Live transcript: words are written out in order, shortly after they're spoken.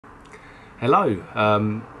Hello,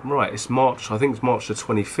 right, it's March, I think it's March the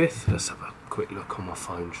 25th. Let's have a quick look on my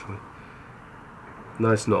phone, shall we? No,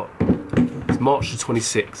 it's not. It's March the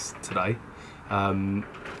 26th today.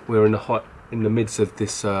 We're in the midst of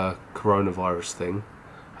this coronavirus thing.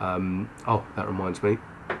 Oh, that reminds me.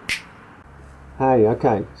 Hey,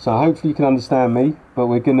 okay, so hopefully you can understand me, but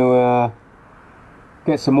we're going to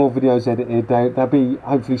get some more videos edited. They'll be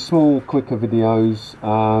hopefully small, quicker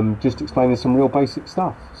videos, just explaining some real basic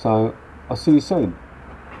stuff. So I'll see you soon.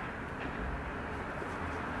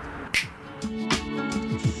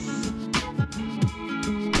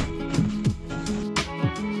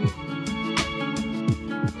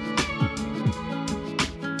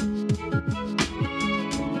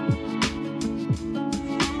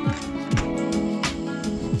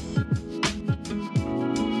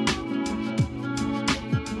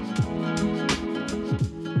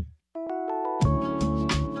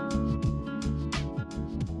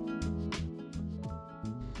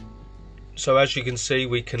 So as you can see,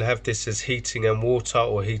 we can have this as heating and water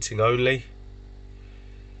or heating only.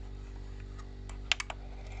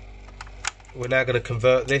 We're now going to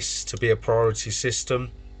convert this to be a priority system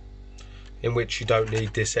in which you don't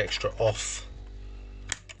need this extra off.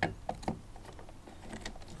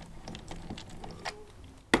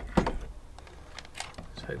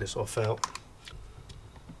 Take this off out.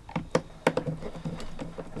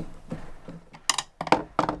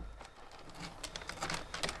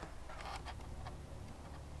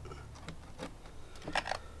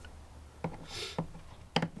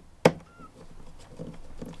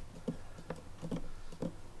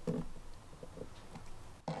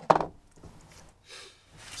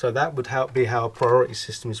 So that would be how a priority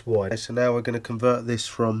system is wired. So now we're going to convert this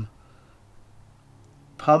from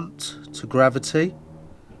pumped to gravity.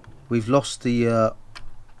 We've lost the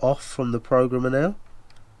off from the programmer now.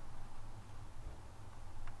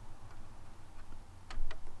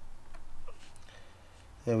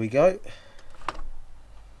 There we go.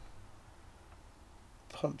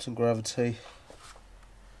 Pumped and gravity.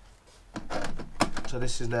 So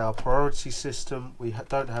this is now a priority system. We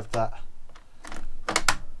don't have that.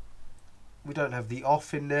 We don't have the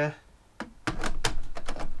off in there.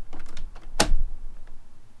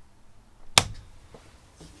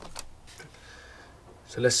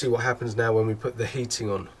 So let's see what happens now when we put the heating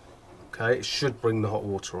on. Okay, it should bring the hot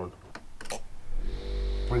water on.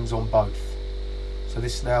 Brings on both. So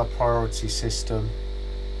this is now a priority system.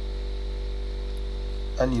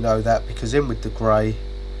 And you know that because in with the grey,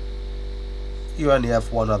 you only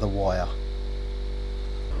have one other wire.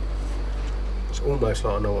 It's almost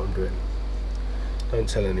like I know what I'm doing. Don't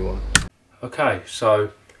tell anyone. Okay,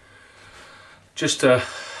 so just a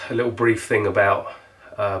little brief thing about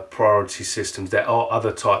priority systems. There are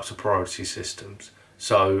other types of priority systems.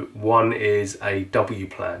 So one is a W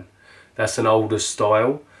plan. That's an older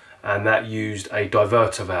style, and that used a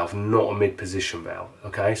diverter valve, not a mid-position valve.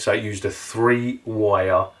 Okay, so it used a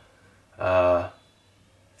 3-wire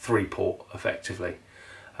 3-port effectively.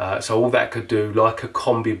 So all that could do, like a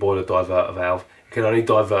combi boiler diverter valve, it can only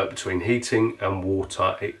divert between heating and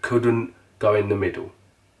water. It couldn't go in the middle.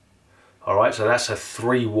 Alright, so that's a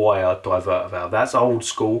 3-wire diverter valve. That's old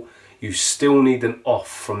school. You still need an off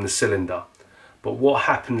from the cylinder. But what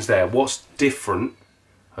happens there, what's different,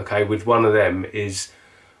 okay, with one of them is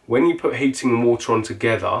when you put heating and water on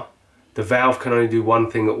together, the valve can only do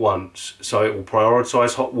one thing at once. So it will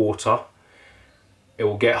prioritise hot water. It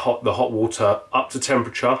will get the hot water up to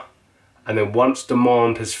temperature, and then once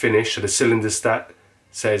demand has finished, so the cylinder stat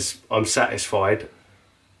says I'm satisfied,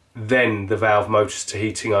 then the valve motors to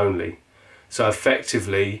heating only. So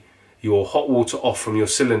effectively your hot water off from your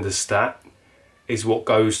cylinder stat is what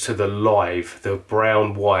goes to the live, the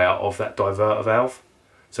brown wire of that diverter valve.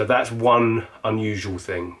 So that's one unusual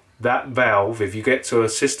thing. That valve, if you get to a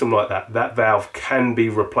system like that, that valve can be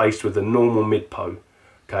replaced with a normal mid-po.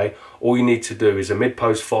 Okay, all you need to do is a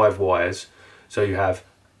mid-po's 5 wires. So you have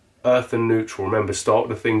earth and neutral. Remember, start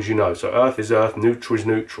with the things you know. So earth is earth, neutral is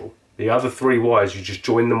neutral. The other 3 wires, you just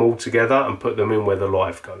join them all together and put them in where the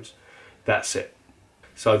live goes. That's it.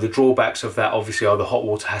 So the drawbacks of that obviously are the hot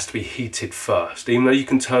water has to be heated first. Even though you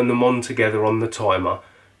can turn them on together on the timer,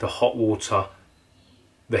 the hot water,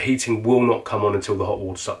 the heating will not come on until the hot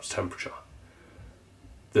water's up to temperature.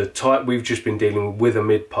 The type we've just been dealing with a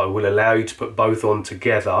mid-po will allow you to put both on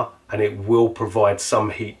together, and it will provide some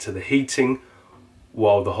heat to the heating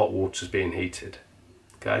while the hot water is being heated.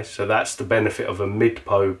 Okay, so that's the benefit of a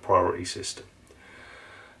mid-po priority system.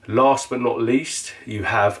 Last but not least, you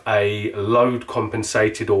have a load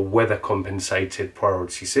compensated or weather compensated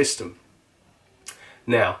priority system.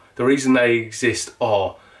 Now, the reason they exist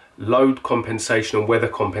are Load compensation and weather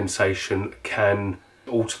compensation can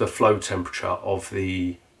alter the flow temperature of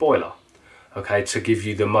the boiler, okay, to give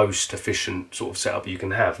you the most efficient sort of setup you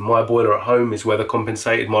can have. My boiler at home is weather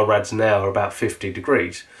compensated. My rads now are about 50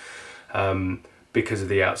 degrees because of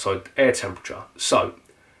the outside air temperature. So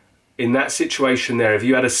in that situation there, if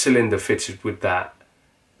you had a cylinder fitted with that,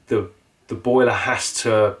 the boiler has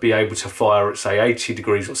to be able to fire at say 80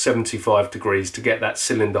 degrees or 75 degrees to get that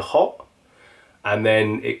cylinder hot, and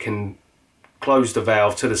then it can close the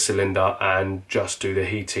valve to the cylinder and just do the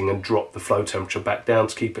heating and drop the flow temperature back down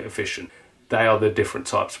to keep it efficient. They are the different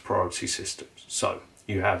types of priority systems. So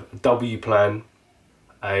you have a W plan,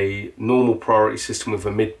 a normal priority system with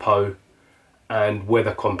a mid-PO, and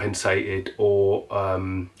weather compensated or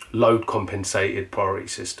load compensated priority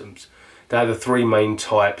systems. They're the three main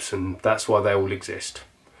types, and that's why they all exist.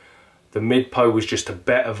 The mid-PO was just a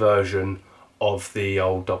better version of the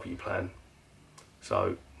old W plan.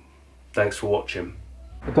 So thanks for watching.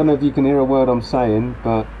 I don't know if you can hear a word I'm saying,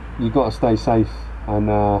 but you've got to stay safe, and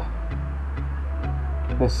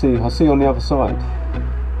let's see, I'll see you on the other side.